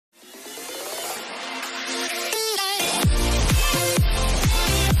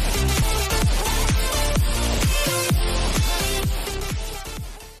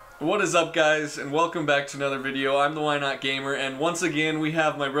What is up, guys, and welcome back to another video. I'm the Wynaut Gamer, and once again we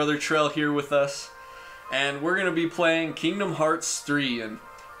have my brother Trell here with us, and we're going to be playing Kingdom Hearts 3 and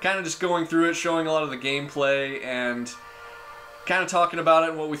kind of just going through it, showing a lot of the gameplay and kind of talking about it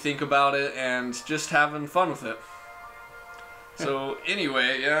and what we think about it and just having fun with it. So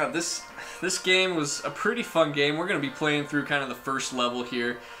anyway, yeah, this game was a pretty fun game. We're going to be playing through kind of the first level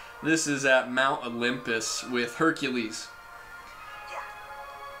here. This is at Mount Olympus with Hercules.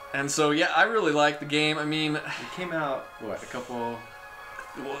 And so, yeah, I really like the game. I mean, it came out, what,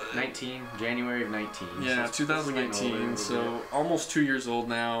 January of 19. Yeah, so 2019, so almost 2 years old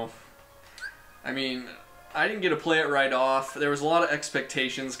now. I mean, I didn't get to play it right off. There was a lot of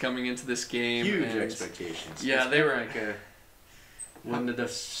expectations coming into this game. Huge expectations. Yeah, they were like when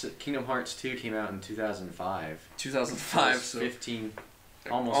the Kingdom Hearts 2 came out in 2005. 2005, so 15,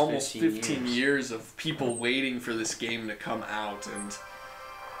 almost 15 years of people waiting for this game to come out, and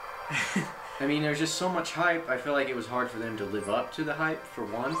I mean, there's just so much hype. I feel like it was hard for them to live up to the hype, for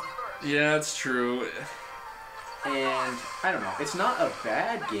one. Yeah, it's true. And I don't know. It's not a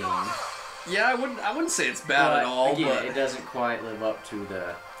bad game. Yeah, I wouldn't say it's bad at all. Again, but it doesn't quite live up to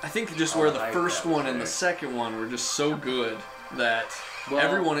the. I think just where the first one and the second one were just so good that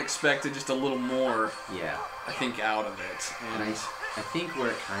everyone expected just a little more. Yeah. I think out of it. And I think where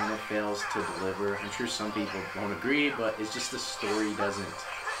it kind of fails to deliver. I'm sure some people won't agree, but it's just the story doesn't.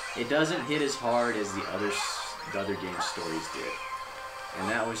 It doesn't hit as hard as the other game stories did, and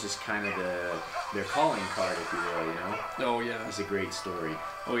that was just kind of their calling card, if you will, you know. Oh yeah, it's a great story.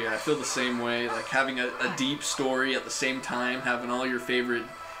 Oh yeah, I feel the same way. Like having a deep story at the same time, having all your favorite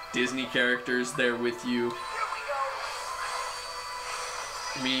Disney characters there with you.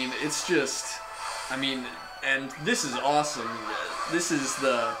 I mean, it's just, I mean, and this is awesome. This is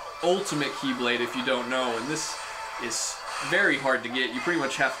the Ultimate Keyblade, if you don't know, and this is very hard to get. You pretty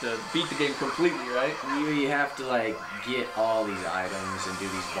much have to beat the game completely, right? You have to like get all these items and do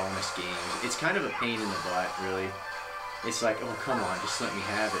these bonus games. It's kind of a pain in the butt, really. It's like, oh come on, just let me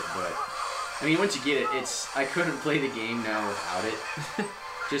have it. But I mean, once you get it, I couldn't play the game now without it.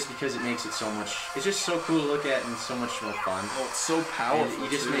 Just because it makes it so much. It's just so cool to look at and so much more fun. Oh, it's so powerful. And you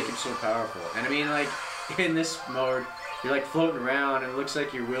just make it so powerful. And I mean, like in this mode, you're like floating around and it looks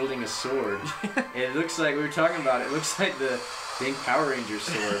like you're wielding a sword. It looks like, we were talking about it, it looks like the big Power Rangers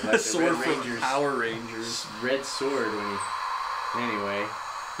sword. Like the sword Red from Rangers, Power Rangers. Red sword. Anyway,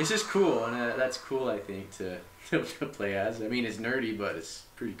 it's just cool, and that's cool, I think, to play as. I mean, it's nerdy, but it's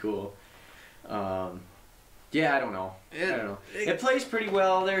pretty cool. Yeah, I don't know. It plays pretty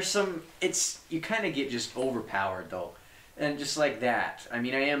well. There's some, you kind of get just overpowered, though. And just like that. I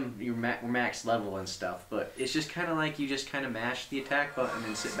mean, you're max level and stuff, but it's just kind of like you just kind of mash the attack button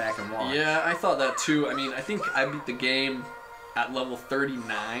and sit back and watch. Yeah, I thought that too. I mean, I think I beat the game at level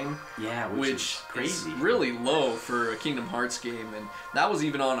 39. Yeah, which is crazy. Is really low for a Kingdom Hearts game, and that was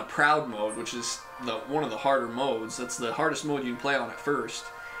even on a Proud mode, which is one of the harder modes. That's the hardest mode you can play on at first.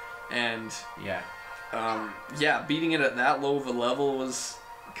 And yeah, yeah, beating it at that low of a level was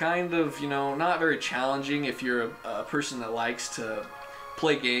kind of, you know, not very challenging if you're a person that likes to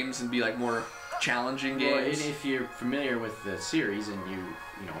play games and be like more challenging games. Well, and if you're familiar with the series and you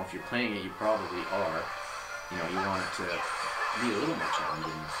know, if you're playing it, you probably are. You know, you want it to be a little more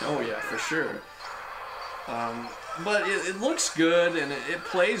challenging. Oh yeah, for sure. But it looks good and it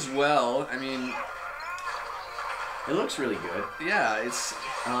plays well. I mean, it looks really good. Yeah, it's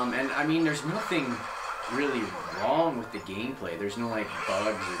and I mean, there's nothing really wrong with the gameplay. There's no like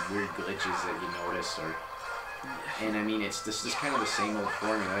bugs or weird glitches that you notice, and I mean, it's just kind of the same old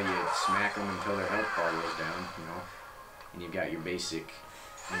formula. You smack them until their health bar goes down, you know, and you've got your basic,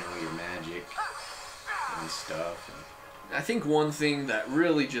 you know, your magic and stuff. I think one thing that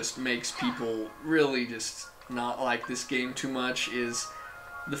really just makes people really just not like this game too much is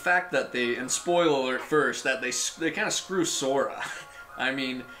the fact that and spoiler alert first, that they kind of screw Sora. I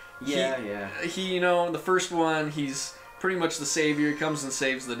mean, he, you know, the first one, he's pretty much the savior, he comes and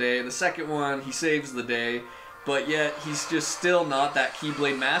saves the day. The second one, he saves the day, but yet he's just still not that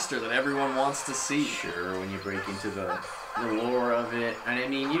Keyblade master that everyone wants to see. Sure, when you break into the lore of it, and I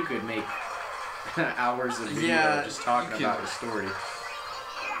mean, you could make hours of video just talking about the story.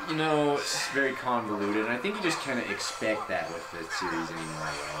 You know, it's very convoluted, and I think you just kind of expect that with the series anymore.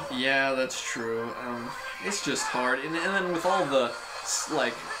 Yeah, that's true. It's just hard, and then with all the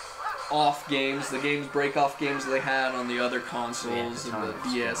like off games, the break-off games they had on the other consoles and the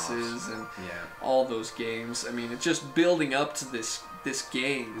DS's and all those games. I mean, it's just building up to this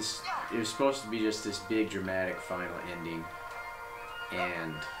game. It was supposed to be just this big dramatic final ending,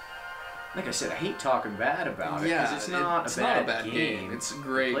 and like I said, I hate talking bad about it Yeah, because it's not a bad game. It's a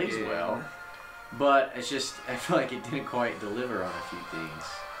great It plays game. well, but it's just I feel like it didn't quite deliver on a few things.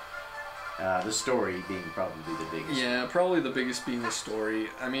 The story being probably the biggest. Yeah, probably the biggest being the story.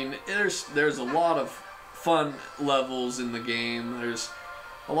 I mean, there's a lot of fun levels in the game. There's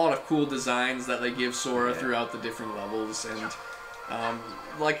a lot of cool designs that they give Sora throughout the different levels, and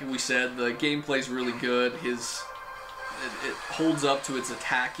like we said, the gameplay's really good. It holds up to its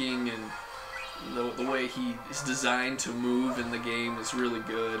attacking, and the way he is designed to move in the game is really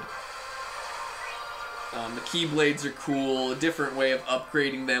good. The Keyblades are cool, a different way of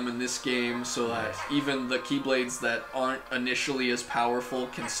upgrading them in this game so that even the Keyblades that aren't initially as powerful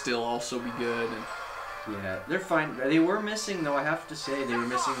can still also be good. And yeah, they're fine. They were missing, though, I have to say, they were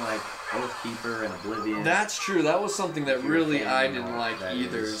missing, like, Oathkeeper and Oblivion. that's true, that was something that really I didn't like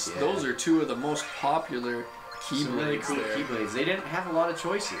either. Is, yeah. Those are two of the most popular Keyblades. Some really cool Keyblades. They didn't have a lot of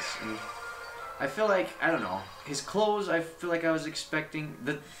choices. And I feel like, I don't know, his clothes, I feel like I was expecting,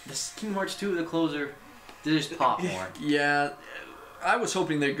 the Kingdom Hearts 2, the clothes are, they just pop more. Yeah, I was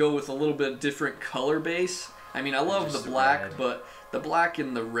hoping they'd go with a little bit different color base. I mean, I love the black, but the black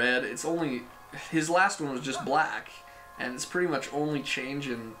and the red, it's only... His last one was just black, and it's pretty much only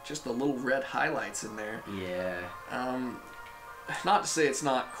changing just the little red highlights in there. Yeah. Not to say it's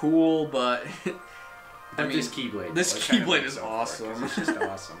not cool, but... I mean, this Keyblade. This Keyblade is awesome. It's just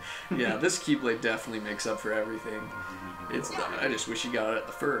awesome. Yeah, this Keyblade definitely makes up for everything. I just wish you got it at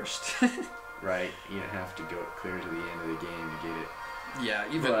the first. Right, you don't have to go clear to the end of the game to get it. Yeah,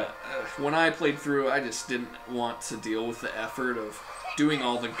 even when I played through, I just didn't want to deal with the effort of doing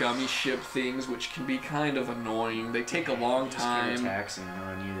all the gummy ship things, which can be kind of annoying. They take a long time. It's kind of taxing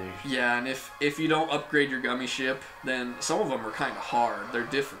on you there. Yeah, and if you don't upgrade your gummy ship, then some of them are kind of hard. They're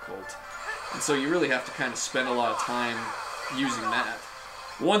difficult. And so you really have to kind of spend a lot of time using that.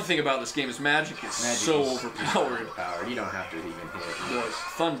 One thing about this game is magic is so overpowered. You don't have to even hit. Like,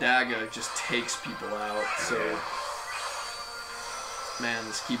 Thundaga just takes people out, so... Man,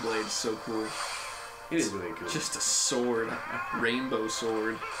 this Keyblade is so cool. It is really cool. Just a sword. A rainbow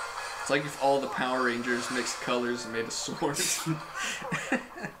sword. It's like if all the Power Rangers mixed colors and made a sword.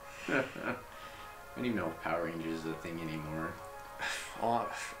 I don't even know if Power Rangers is a thing anymore.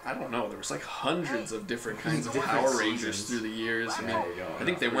 I don't know. There was like hundreds of different kinds of Power Rangers through the years. I mean, I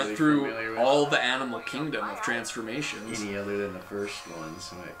think they went through all the Animal Kingdom of transformations. Any other than the first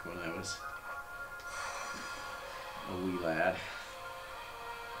ones, like when I was a wee lad.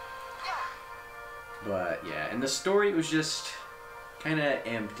 But yeah, and the story was just kind of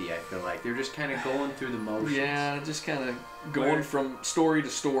empty, I feel like. They're just kind of going through the motions. Yeah, just kind of going from story to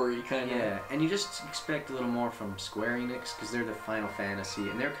story, kind of. Yeah, and you just expect a little more from Square Enix, because they're the Final Fantasy,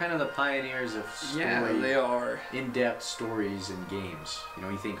 and they're kind of the pioneers of story. Yeah, they are. In-depth stories and games. You know,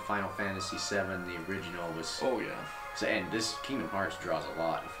 you think Final Fantasy VII, the original, was... Oh, yeah. So, and this Kingdom Hearts draws a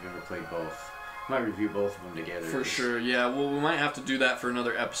lot, if you've ever played both. I might review both of them together. For sure, yeah. Well, we might have to do that for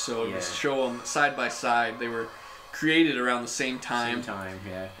another episode. Yeah. Just show them side by side. They were created around the same time.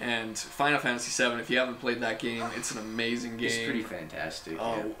 Yeah. And Final Fantasy VII, if you haven't played that game, it's an amazing game. It's pretty fantastic.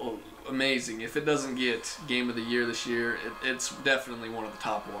 Oh, amazing. If it doesn't get Game of the Year this year, it's definitely one of the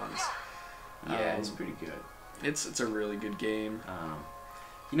top ones. Yeah, it's pretty good. It's a really good game.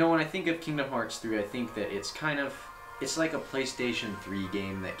 You know, when I think of Kingdom Hearts 3, I think that it's like a PlayStation 3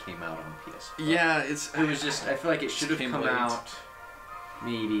 game that came out on PS. Yeah, it was just, I feel like it should have come late. out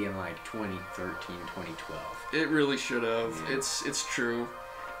maybe in like 2013, 2012. It really should have. Yeah. It's true.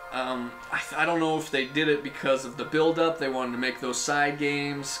 I don't know if they did it because of the build-up. They wanted to make those side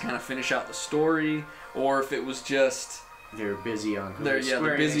games, kind of finish out the story, or if it was just they're busy on. They're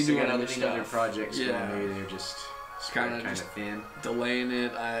busy doing other stuff. Other projects. Yeah, maybe they're just kind of thin, delaying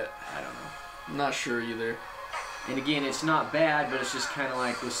it. I don't know. I'm not sure either. And again, it's not bad, but it's just kind of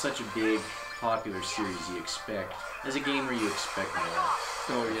like with such a big, popular series, as a gamer, you expect more.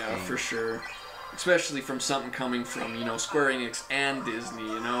 Oh yeah, for sure. Especially from something coming from, Square Enix and Disney,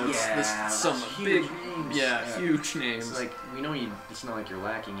 it's some big names. Yeah, huge names. It's like, it's not like you're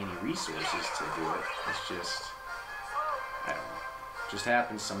lacking any resources to do it. It's just, I don't know, just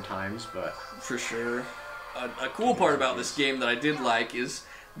happens sometimes, but... For sure. A cool part about this game that I did like is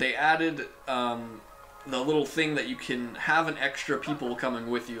they added the little thing that you can have an extra people coming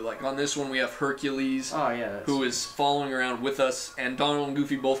with you. Like on this one we have Hercules, who is following around with us, and Donald and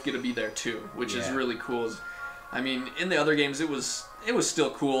Goofy both get to be there too, which is really cool. I mean, in the other games it was still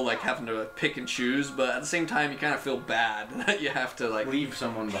cool, like having to pick and choose, but at the same time you kind of feel bad that you have to like leave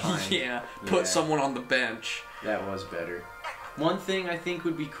someone behind. Put someone on the bench. That was better. One thing I think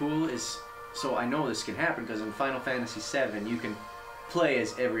would be cool is, so I know this can happen because in Final Fantasy VII you can play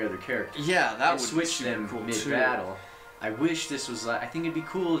as every other character. Yeah, that would switch be them cool mid-battle. I wish this was like. I think it'd be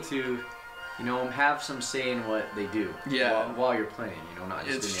cool to, you know, have some say in what they do. Yeah. While you're playing, you know, not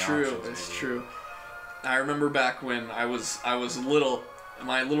just It's in the true. options. It's true. I remember back when I was little.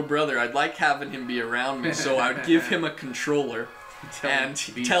 My little brother, I'd like having him be around me, so I would give him a controller and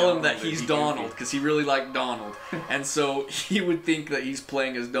tell him that he's Donald, because he really liked Donald. And so he would think that he's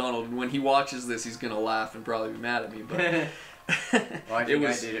playing as Donald, and when he watches this, he's going to laugh and probably be mad at me. But well, I think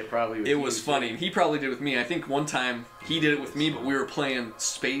I did it probably with you. It was funny. He probably did it with me. I think one time he did it with me, but we were playing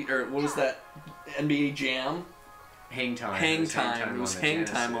Space, or what was that, NBA Jam? Hang Time. Hang Time. It was Hang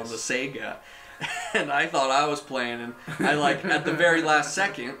Time on the Sega. And I thought I was playing, and I like at the very last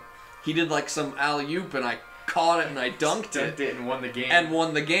second, he did like some alley-oop, and I caught it and I dunked it and won the game. And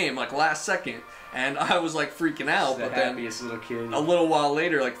won the game like last second, and I was like freaking out. The but then happiest little kid. A little while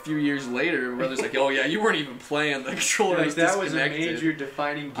later, like a few years later, my brother's like, "Oh yeah, you weren't even playing. The controller like, was that was a disconnected." major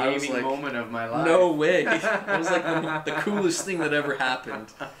defining gaming like, moment of my life. No way! It was like the coolest thing that ever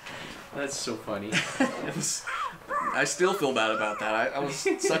happened. That's so funny. I still feel bad about that. I was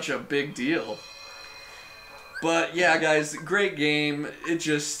such a big deal. But yeah, guys, great game. It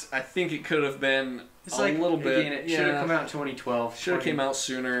just, I think it could have been little bit. Again, it should have come out in 2012. Should have came out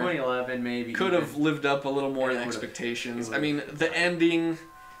sooner. 2011 maybe. Could have lived up a little more than expectations. I mean, the ending,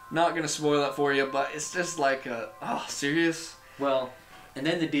 not gonna spoil that for you, but it's just like serious? Well, and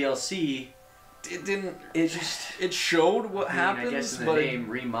then the DLC. It didn't. It showed what happens. I guess in the but name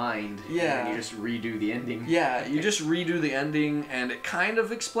Remind. Yeah. You just redo the ending. Yeah, you just redo the ending, and it kind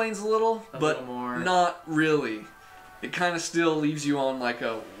of explains a little, but more. Not really. It kind of still leaves you on like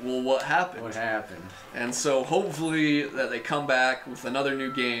a, well, what happened? What happened? And so hopefully that they come back with another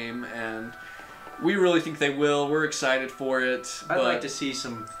new game, and we really think they will. We're excited for it. I'd like to see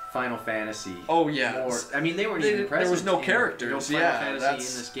some Final Fantasy. Oh yeah. More. I mean, they weren't even present. There was no characters. No Final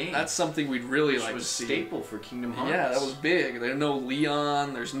Fantasy in this game. That's something we'd really like to see. Staple for Kingdom Hearts. Yeah, that was big. There's no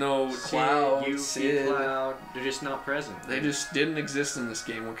Leon. There's no Cloud. Sid. Cloud. They're just not present. They just didn't exist in this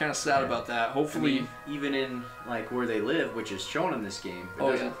game. We're kind of sad about that. Hopefully, I mean, even in like where they live, which is shown in this game,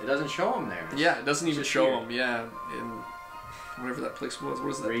 it doesn't show them there. Yeah, it doesn't even show them. Yeah, in whatever that place was. What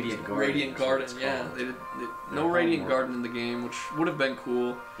is that? Radiant Garden. Radiant Garden. Yeah, no Radiant Garden in the game, which would have been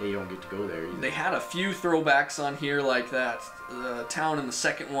cool. Yeah, you don't get to go there either. They had a few throwbacks on here, like that town in the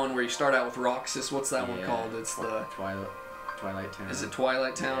second one where you start out with Roxas. What's that one called? It's the Twilight Town. Is it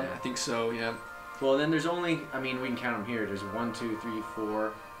Twilight Town? Yeah. I think so. Yeah. Well, then there's only. I mean, we can count them here. There's 1, 2, 3,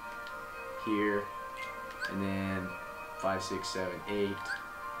 4 here, and then 5, 6, 7, 8.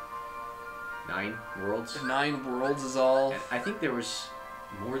 9 worlds. 9 worlds is all. And I think there was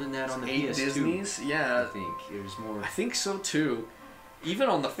more than that on the 8 PS2. Disney's. Yeah, I think there was more. I think so too. Even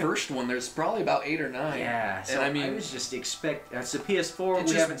on the first one, there's probably about 8 or 9. Yeah, so and I mean, I was just that's the PS4. It's we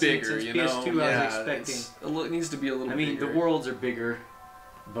just haven't bigger, seen it since you know. PS2. Yeah, I was expecting. it needs to be a little. I mean, bigger. the worlds are bigger,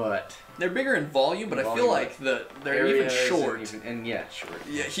 but they're bigger in volume. But I feel like they're even short. Short.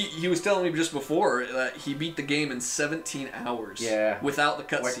 Yeah, he was telling me just before that he beat the game in 17 hours. Yeah. Without the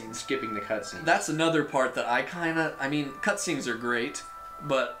cutscenes. Skipping the cutscenes. That's another part that I mean, cutscenes are great,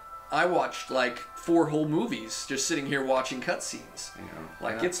 but I watched like 4 whole movies just sitting here watching cutscenes. You know,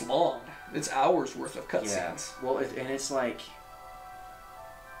 like it's long. It's hours worth of cutscenes. Yeah. Well, and it's like,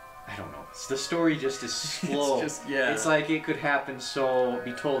 I don't know. The story just is slow. It's like it could happen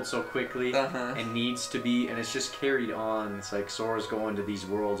be told so quickly, and needs to be, and it's just carried on. It's like Sora's going to these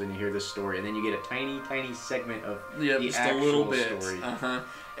worlds, and you hear this story, and then you get a tiny segment of the just actual a little bit. Story.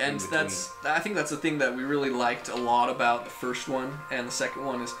 And I think that's the thing that we really liked a lot about the first one and the second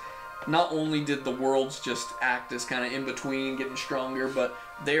one is not only did the worlds just act as kind of in between, getting stronger, but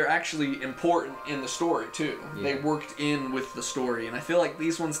they're actually important in the story too. Yeah. They worked in with the story, and I feel like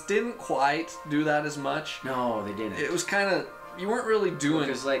these ones didn't quite do that as much. No, they didn't. It was kind of, you weren't really doing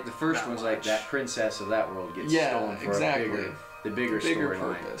because like the first one's like that princess of that world gets stolen for the bigger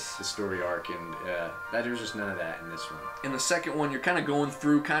storyline, the story arc, and there's just none of that in this one. In the second one, you're kind of going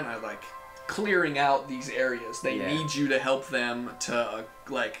through, kind of like clearing out these areas. They need you to help them to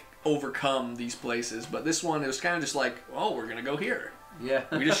like overcome these places, but this one it was kind of just like, oh, we're gonna go here. Yeah.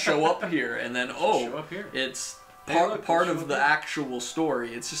 We just show up here, and then it's part of the actual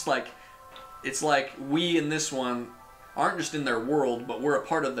story. It's just like, it's like we in this one aren't just in their world, but we're a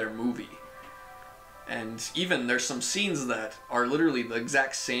part of their movie. And even there's some scenes that are literally the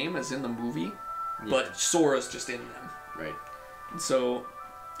exact same as in the movie, but Sora's just in them. Right. And so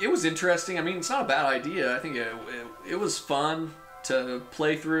it was interesting. I mean, it's not a bad idea. I think it was fun to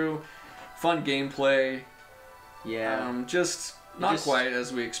play through, fun gameplay. Yeah. Just not quite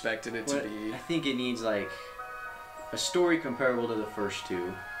as we expected it to be. I think it needs like a story comparable to the first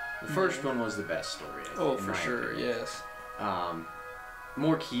two. The first one was the best story, I think, Oh, for sure, opinion. yes.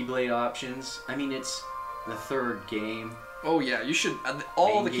 More Keyblade options. I mean, it's the third game. Oh yeah, you should.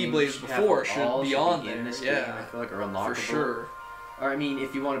 All the Keyblades before should be on there. In this yeah, game, I feel like, are unlockable. for sure. Or I mean,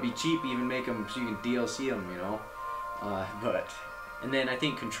 if you want to be cheap, even make them so you can DLC them, you know. And then I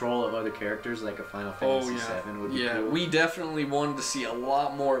think control of other characters, like a Final Fantasy VII, would be cool. We definitely wanted to see a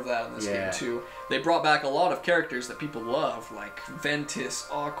lot more of that in this game too. They brought back a lot of characters that people love, like Ventus,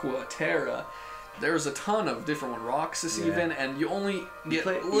 Aqua, Terra. There's a ton of different ones, Roxas even, and you only get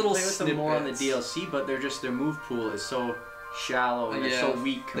little snippets. Them more on the DLC, but they're just their move pool is so shallow and they're so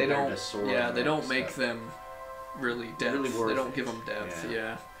weak compared to Sword. Yeah, they don't make them really depth. They don't give them depth.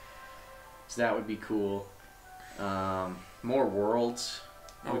 Yeah. So that would be cool. More worlds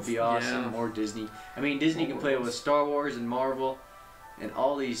would be awesome. More Disney. I mean, Disney can play with Star Wars and Marvel and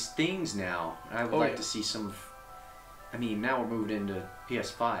all these things now. I would like to see some. I mean, now we're moving into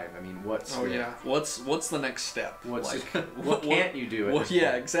PS5. I mean, what's what's the next step? What's what can't you do?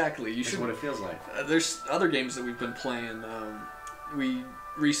 Yeah, exactly. You should. What it feels like. There's other games that we've been playing. We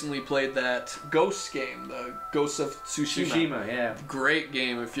recently played that Ghost game, the Ghost of Tsushima. Yeah. Great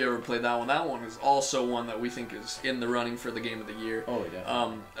game if you ever played that one. That one is also one that we think is in the running for the game of the year. Oh,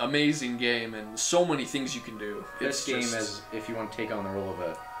 yeah. Amazing game and so many things you can do. Best game as if you want to take on the role of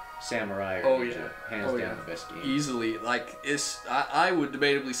a samurai or ninja. Hands down the best game. Easily. Like, I would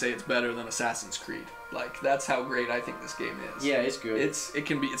debatably say it's better than Assassin's Creed. Like, that's how great I think this game is. Yeah, it's good.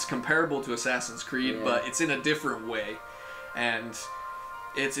 It's comparable to Assassin's Creed, but it's in a different way. And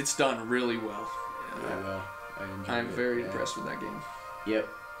it's done really well. I'm very impressed with that game. Yep.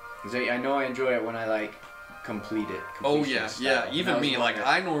 I know I enjoy it when I complete it. Oh yeah. Even me,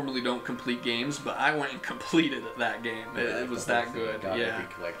 I normally don't complete games, but I went and completed that game. It was that good. Got every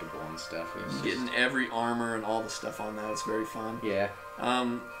collectible and stuff. Getting every armor and all the stuff on that. It's very fun. Yeah.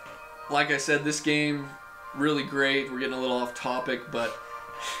 Like I said, this game really great. We're getting a little off topic, but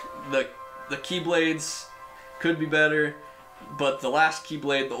the Keyblades could be better. But the last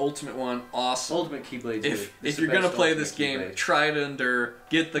Keyblade, the Ultimate one, awesome. Ultimate Keyblade. If you're gonna play this game, try to endure.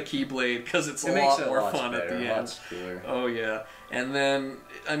 Get the Keyblade because it makes it a lot more fun at the end. Oh yeah, and then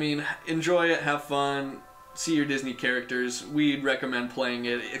I mean, enjoy it, have fun, see your Disney characters. We'd recommend playing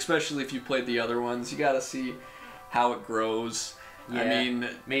it, especially if you played the other ones. You gotta see how it grows. Yeah, I mean,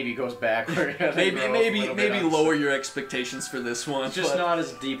 maybe it goes backward. maybe lower your expectations for this one. It's just not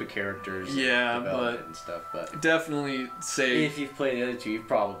as deep a characters. Yeah, and stuff. But definitely say if you've played the other two, you've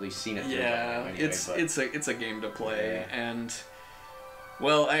probably seen it. Yeah, anyway, it's a game to play, and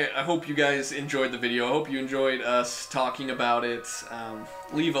well, I hope you guys enjoyed the video. I hope you enjoyed us talking about it.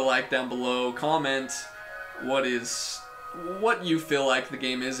 Leave a like down below. Comment what you feel like the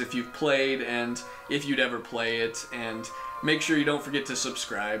game is if you've played and if you'd ever play it, and make sure you don't forget to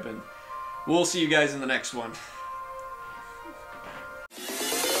subscribe, and we'll see you guys in the next one.